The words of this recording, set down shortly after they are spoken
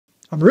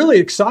I'm really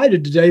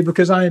excited today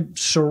because I'm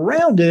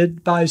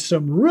surrounded by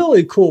some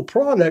really cool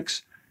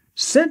products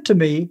sent to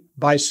me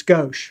by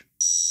Scosche.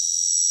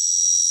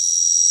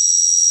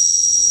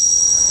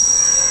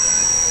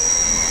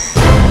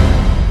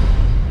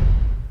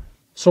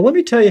 So let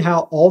me tell you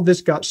how all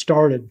this got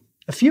started.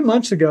 A few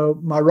months ago,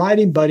 my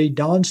riding buddy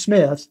Don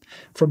Smith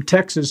from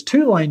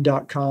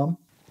Texas2Lane.com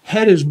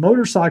had his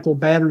motorcycle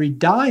battery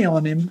die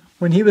on him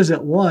when he was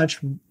at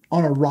lunch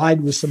on a ride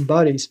with some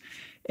buddies.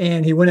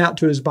 And he went out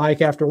to his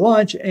bike after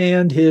lunch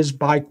and his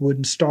bike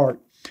wouldn't start.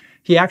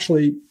 He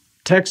actually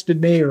texted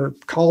me or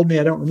called me,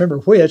 I don't remember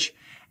which,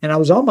 and I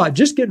was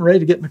just getting ready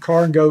to get in the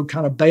car and go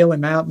kind of bail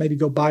him out, maybe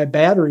go buy a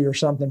battery or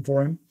something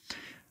for him.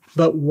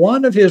 But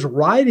one of his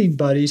riding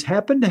buddies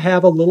happened to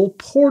have a little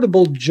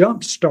portable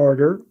jump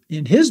starter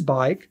in his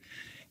bike,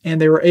 and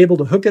they were able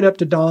to hook it up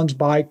to Don's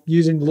bike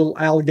using the little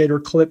alligator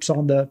clips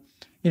on the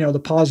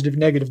positive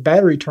negative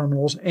battery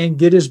terminals and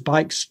get his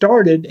bike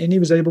started, and he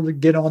was able to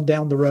get on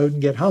down the road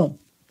and get home.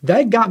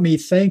 That got me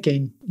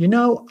thinking,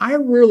 I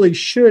really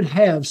should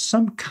have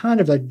some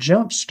kind of a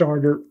jump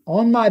starter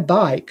on my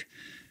bike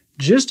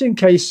just in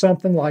case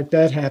something like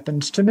that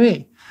happens to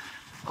me.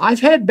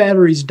 I've had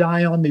batteries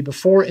die on me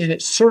before, and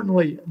it's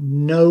certainly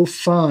no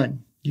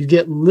fun. You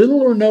get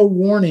little or no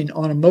warning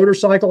on a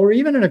motorcycle or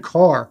even in a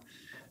car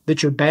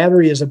that your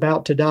battery is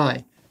about to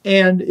die.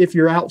 And if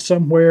you're out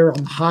somewhere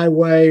on the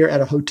highway or at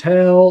a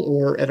hotel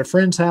or at a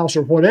friend's house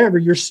or whatever,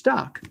 you're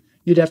stuck.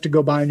 You'd have to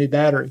go buy a new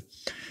battery.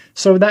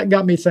 So that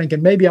got me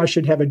thinking maybe I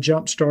should have a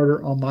jump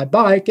starter on my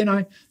bike. And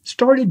I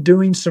started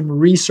doing some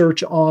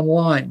research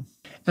online.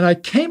 And I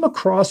came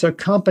across a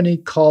company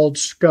called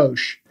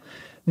Scosche.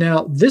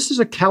 Now, this is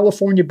a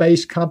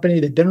California-based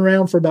company. They've been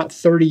around for about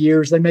 30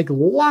 years. They make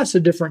lots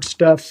of different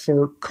stuff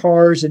for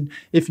cars. And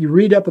if you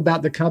read up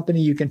about the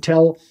company, you can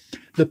tell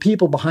the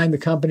people behind the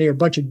company are a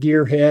bunch of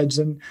gearheads.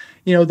 And,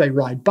 they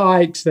ride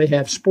bikes. They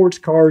have sports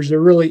cars. They're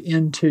really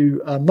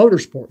into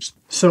motorsports.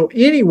 So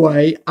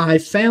anyway, I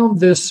found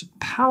this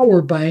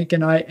power bank,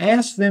 and I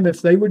asked them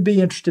if they would be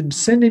interested in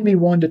sending me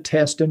one to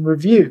test and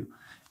review.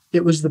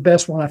 It was the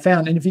best one I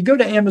found. And if you go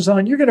to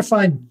Amazon, you're going to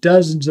find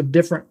dozens of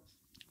different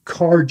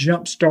car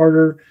jump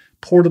starter,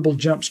 portable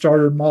jump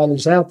starter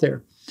models out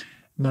there.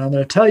 Now I'm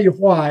going to tell you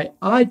why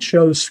I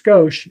chose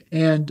Scosche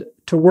and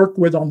to work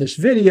with on this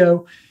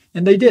video,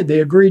 and they did. They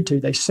agreed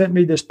to. They sent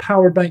me this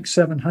PowerUp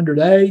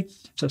 700A.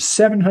 It's a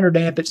 700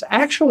 amp. It's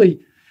actually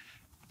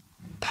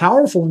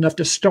powerful enough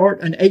to start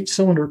an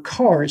 8-cylinder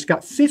car. It's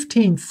got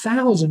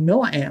 15,000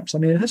 milliamps. I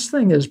mean, this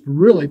thing is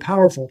really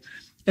powerful.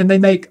 And they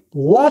make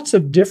lots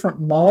of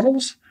different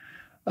models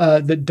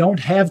that don't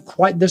have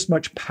quite this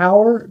much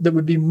power that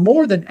would be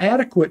more than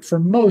adequate for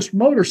most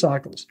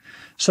motorcycles.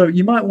 So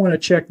you might want to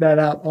check that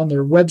out on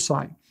their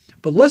website.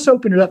 But let's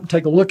open it up and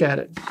take a look at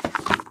it.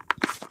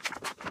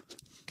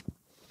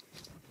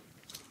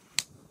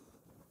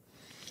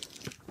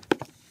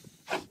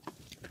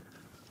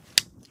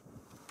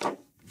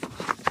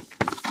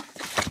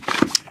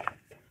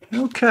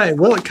 Okay,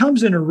 well, it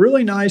comes in a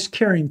really nice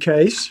carrying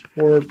case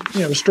or,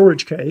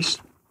 storage case,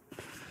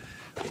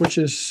 which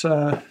is...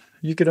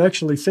 you could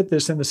actually fit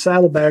this in the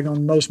saddlebag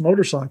on most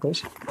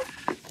motorcycles.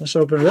 Let's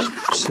open it up,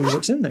 see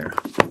what's in there.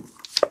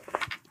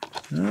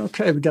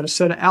 Okay, we've got a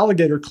set of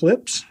alligator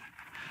clips,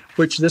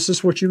 which this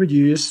is what you would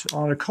use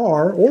on a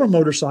car or a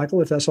motorcycle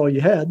if that's all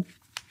you had.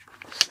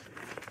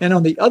 And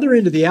on the other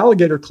end of the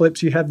alligator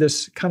clips, you have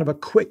this kind of a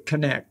quick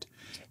connect.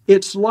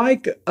 It's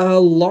like a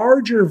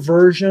larger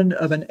version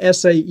of an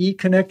SAE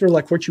connector,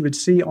 like what you would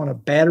see on a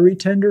battery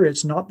tender.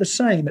 It's not the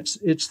same.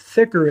 It's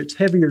thicker, it's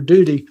heavier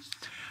duty.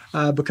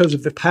 Because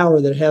of the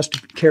power that it has to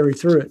carry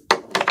through it.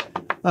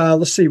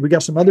 Let's see, we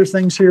got some other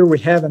things here. We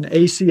have an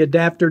AC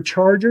adapter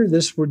charger.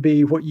 This would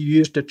be what you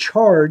use to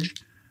charge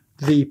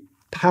the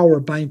power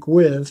bank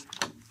with.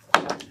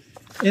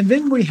 And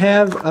then we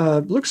have,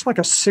 looks like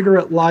a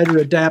cigarette lighter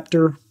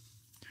adapter,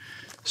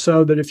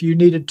 so that if you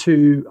needed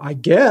to,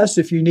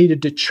 if you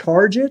needed to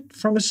charge it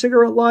from a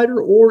cigarette lighter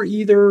or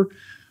either,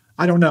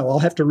 I don't know, I'll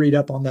have to read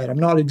up on that. I'm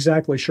not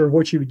exactly sure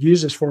what you would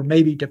use this for,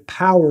 maybe to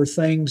power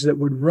things that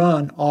would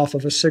run off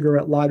of a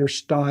cigarette lighter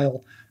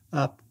style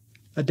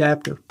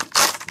adapter.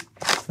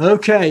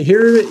 Okay,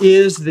 here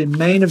is the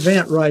main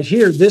event right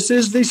here. This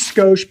is the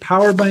Scosche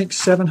PowerUp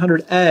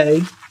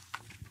 700A.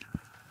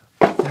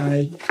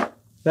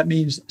 That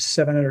means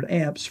 700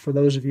 amps for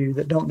those of you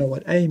that don't know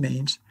what A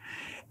means.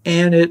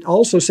 And it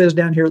also says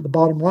down here at the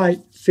bottom right,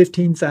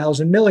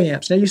 15,000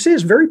 milliamps. Now you see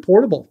it's very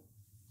portable.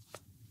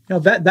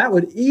 That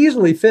would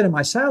easily fit in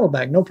my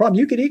saddlebag, no problem.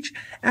 You could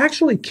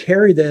actually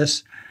carry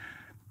this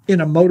in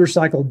a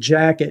motorcycle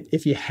jacket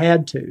if you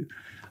had to.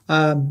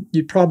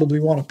 You'd probably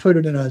want to put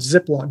it in a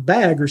Ziploc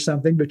bag or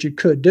something, but you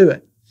could do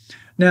it.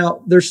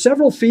 Now, there's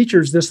several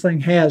features this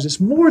thing has. It's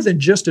more than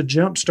just a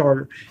jump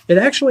starter. It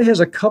actually has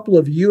a couple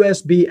of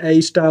USB-A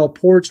style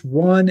ports.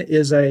 One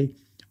is a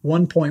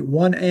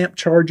 1.1 amp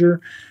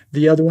charger.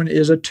 The other one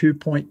is a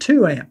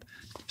 2.2 amp.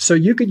 So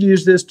you could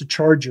use this to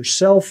charge your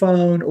cell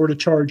phone or to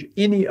charge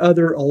any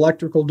other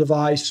electrical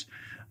device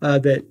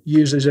that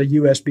uses a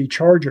USB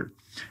charger.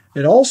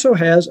 It also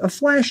has a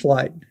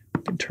flashlight.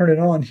 You can turn it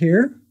on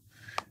here.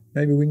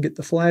 Maybe we can get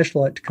the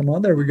flashlight to come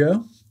on. There we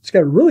go. It's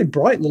got a really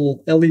bright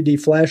little LED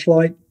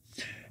flashlight,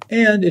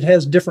 and it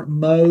has different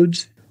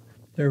modes.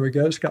 There we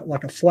go. It's got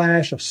like a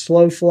flash, a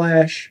slow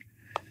flash,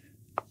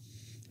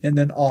 and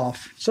then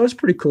off. So it's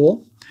pretty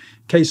cool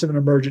in case of an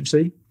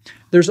emergency.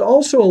 There's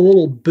also a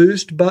little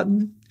boost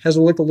button. Has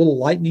a little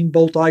lightning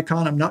bolt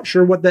icon. I'm not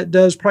sure what that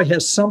does. Probably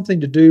has something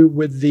to do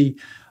with the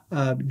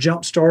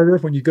jump starter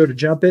when you go to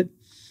jump it.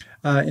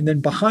 And then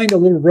behind a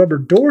little rubber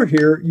door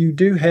here, you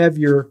do have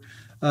your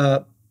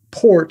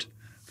port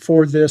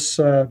for this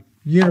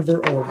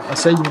universal, I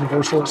say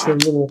universal, it's their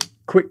little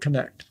quick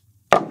connect.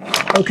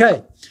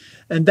 Okay,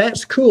 and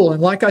that's cool.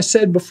 And like I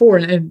said before,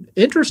 and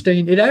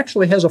interesting, it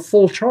actually has a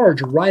full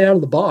charge right out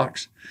of the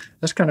box.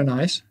 That's kind of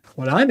nice.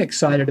 What I'm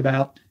excited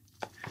about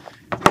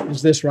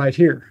is this right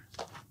here.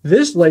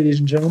 This, ladies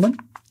and gentlemen,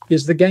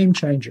 is the game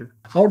changer.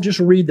 I'll just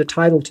read the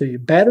title to you.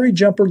 Battery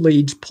Jumper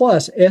Leads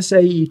plus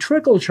SAE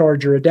Trickle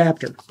Charger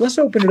Adapter. Let's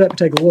open it up and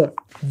take a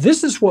look.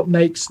 This is what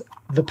makes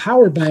the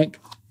power bank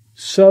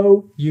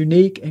so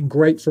unique and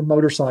great for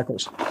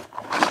motorcycles.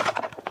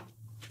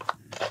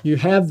 You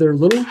have their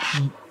little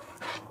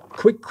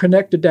quick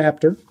connect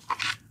adapter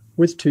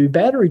with 2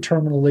 battery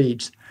terminal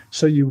leads.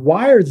 So you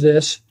wire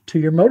this to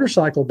your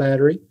motorcycle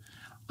battery.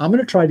 I'm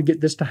going to try to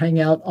get this to hang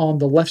out on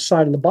the left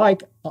side of the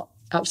bike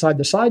outside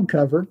the side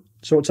cover,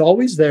 so it's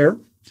always there.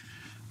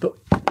 But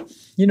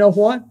you know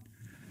what?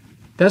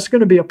 That's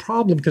going to be a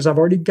problem because I've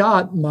already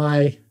got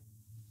my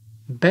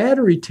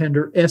battery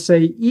tender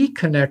SAE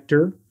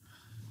connector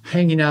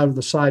hanging out of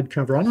the side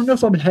cover. I don't know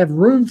if I'm going to have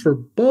room for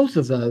both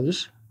of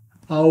those.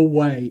 Oh,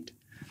 wait.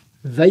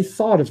 They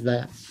thought of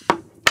that.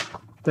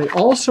 They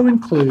also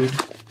include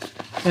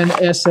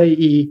an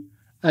SAE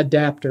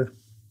adapter.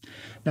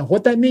 Now,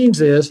 what that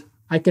means is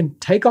I can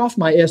take off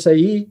my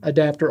SAE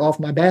adapter off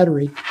my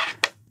battery,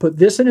 put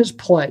this in its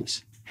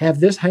place, have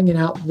this hanging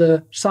out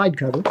the side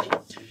cover,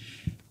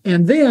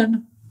 and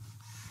then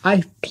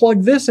I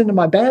plug this into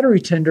my battery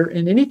tender,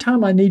 and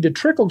anytime I need to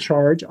trickle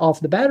charge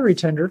off the battery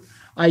tender,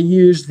 I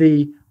use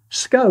the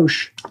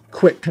Scosche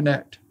Quick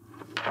Connect.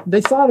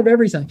 They thought of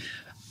everything.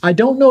 I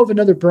don't know of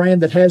another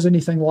brand that has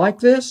anything like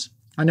this.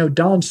 I know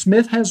Don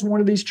Smith has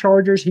one of these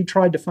chargers. He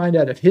tried to find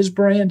out if his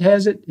brand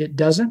has it. It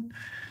doesn't.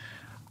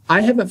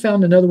 I haven't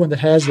found another one that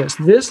has this.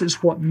 This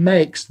is what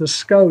makes the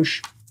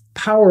Scosche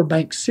Power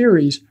Bank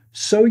series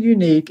so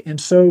unique and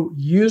so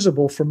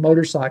usable for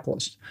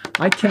motorcyclists.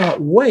 I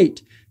cannot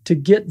wait to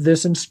get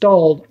this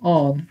installed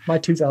on my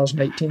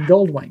 2018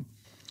 Goldwing.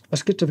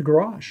 Let's get to the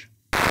garage.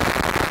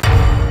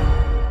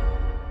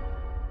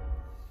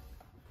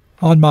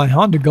 On my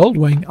Honda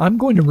Goldwing, I'm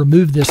going to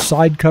remove this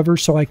side cover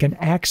so I can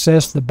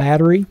access the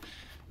battery.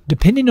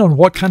 Depending on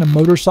what kind of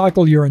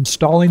motorcycle you're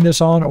installing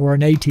this on or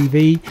an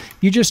ATV,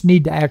 you just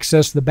need to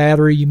access the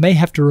battery. You may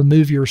have to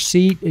remove your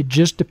seat. It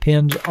just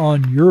depends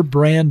on your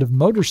brand of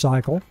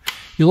motorcycle.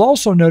 You'll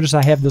also notice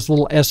I have this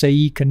little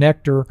SAE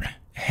connector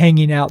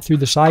hanging out through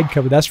the side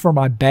cover. That's for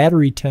my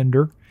battery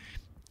tender.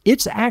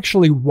 It's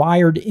actually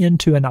wired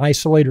into an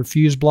isolator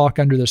fuse block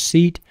under the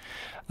seat.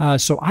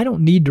 So I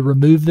don't need to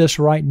remove this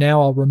right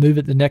now. I'll remove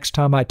it the next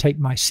time I take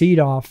my seat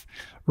off.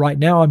 Right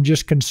now, I'm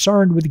just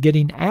concerned with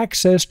getting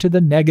access to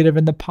the negative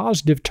and the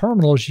positive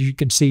terminals, as you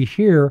can see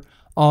here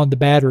on the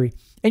battery.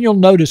 And you'll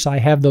notice I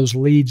have those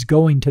leads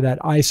going to that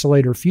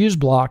isolator fuse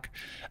block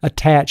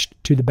attached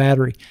to the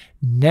battery.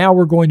 Now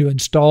we're going to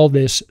install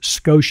this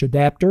Scosche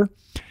adapter.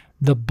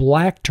 The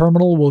black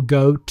terminal will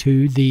go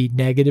to the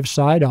negative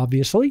side,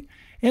 obviously,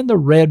 and the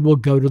red will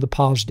go to the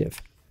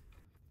positive.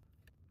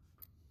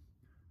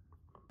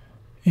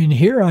 And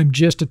here I'm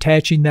just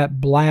attaching that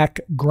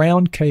black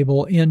ground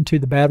cable into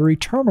the battery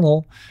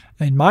terminal.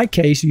 In my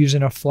case,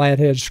 using a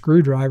flathead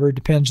screwdriver. It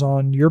depends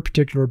on your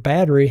particular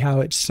battery, how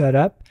it's set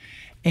up.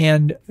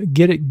 And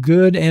get it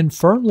good and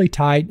firmly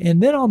tight. And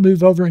then I'll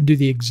move over and do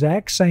the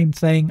exact same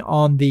thing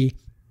on the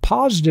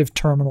positive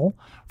terminal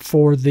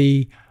for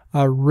the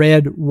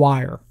red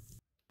wire.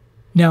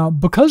 Now,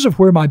 because of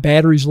where my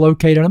battery's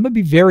located, I'm going to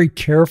be very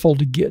careful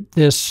to get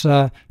this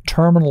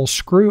terminal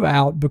screw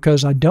out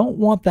because I don't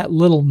want that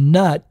little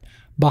nut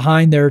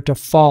behind there to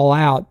fall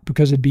out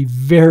because it'd be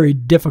very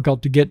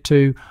difficult to get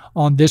to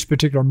on this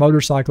particular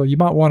motorcycle. You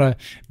might want to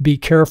be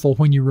careful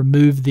when you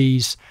remove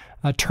these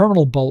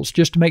terminal bolts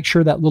just to make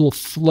sure that little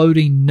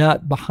floating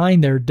nut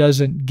behind there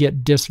doesn't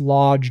get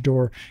dislodged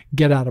or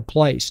get out of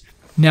place.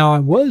 Now, I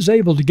was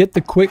able to get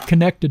the Quick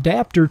Connect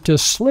adapter to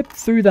slip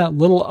through that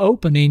little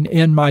opening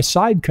in my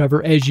side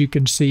cover, as you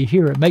can see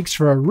here. It makes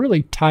for a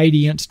really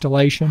tidy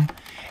installation,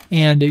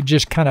 and it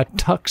just kind of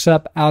tucks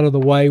up out of the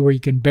way where you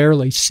can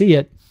barely see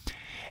it.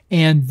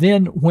 And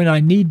then when I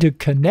need to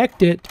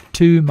connect it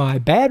to my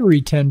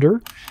battery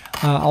tender,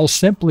 I'll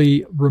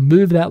simply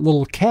remove that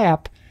little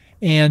cap,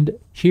 and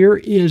here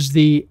is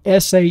the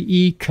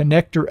SAE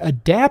connector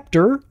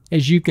adapter.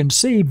 As you can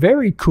see,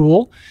 very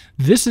cool.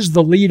 This is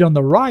the lead on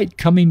the right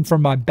coming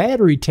from my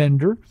battery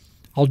tender.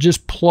 I'll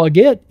just plug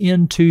it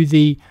into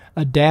the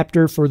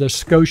adapter for the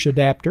Scosche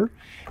adapter.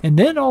 And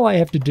then all I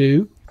have to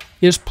do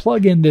is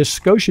plug in this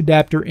Scosche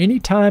adapter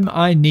anytime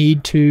I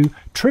need to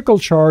trickle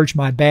charge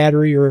my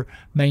battery or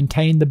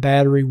maintain the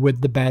battery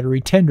with the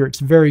battery tender. It's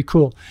very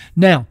cool.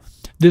 Now,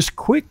 this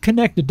quick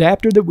connect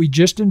adapter that we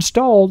just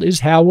installed is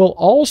how we'll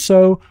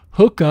also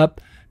hook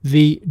up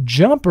the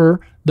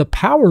jumper, the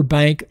power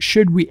bank,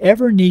 should we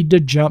ever need to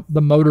jump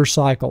the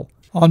motorcycle.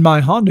 On my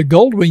Honda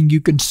Goldwing,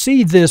 you can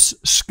see this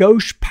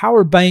Scosche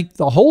power bank.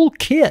 The whole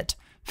kit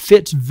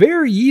fits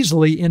very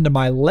easily into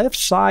my left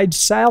side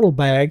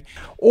saddlebag,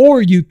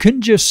 or you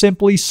can just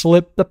simply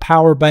slip the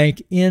power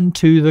bank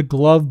into the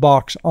glove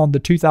box on the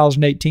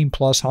 2018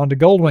 Plus Honda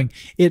Goldwing.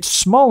 It's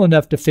small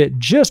enough to fit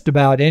just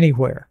about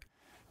anywhere.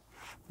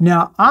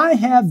 Now, I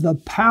have the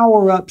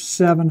PowerUp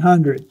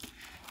 700.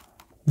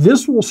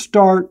 This will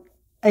start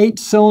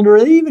 8-cylinder,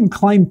 they even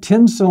claim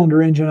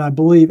 10-cylinder engine, I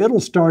believe. It'll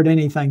start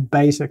anything,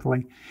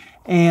 basically.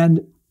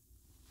 And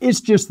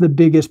it's just the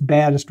biggest,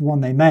 baddest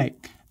one they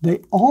make. They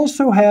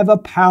also have a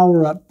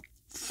PowerUp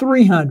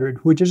 300,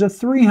 which is a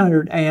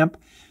 300 amp.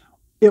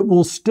 It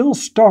will still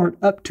start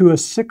up to a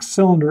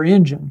 6-cylinder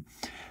engine.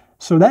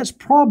 So that's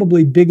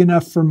probably big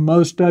enough for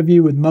most of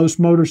you with most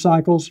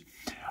motorcycles.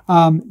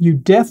 You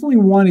definitely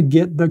want to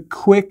get the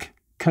quick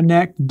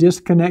connect,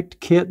 disconnect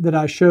kit that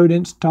I showed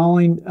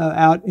installing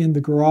out in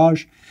the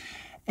garage.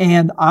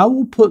 And I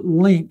will put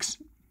links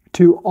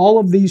to all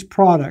of these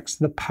products,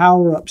 the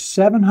PowerUp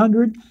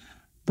 700,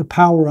 the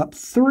PowerUp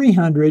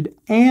 300,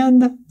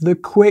 and the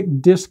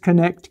quick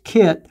disconnect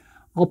kit.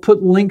 I'll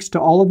put links to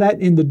all of that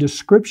in the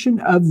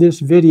description of this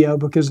video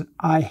because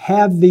I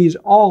have these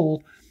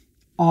all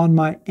on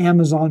my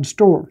Amazon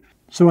store.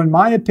 So in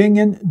my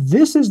opinion,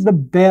 this is the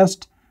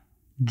best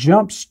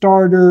jump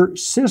starter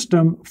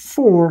system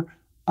for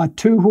a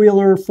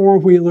two-wheeler,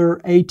 four-wheeler,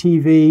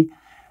 ATV,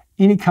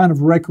 any kind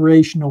of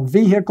recreational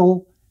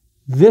vehicle.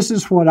 This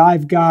is what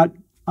I've got.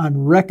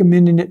 I'm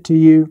recommending it to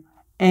you,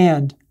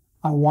 and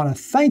I want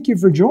to thank you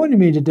for joining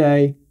me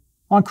today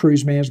on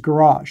Cruiseman's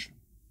Garage.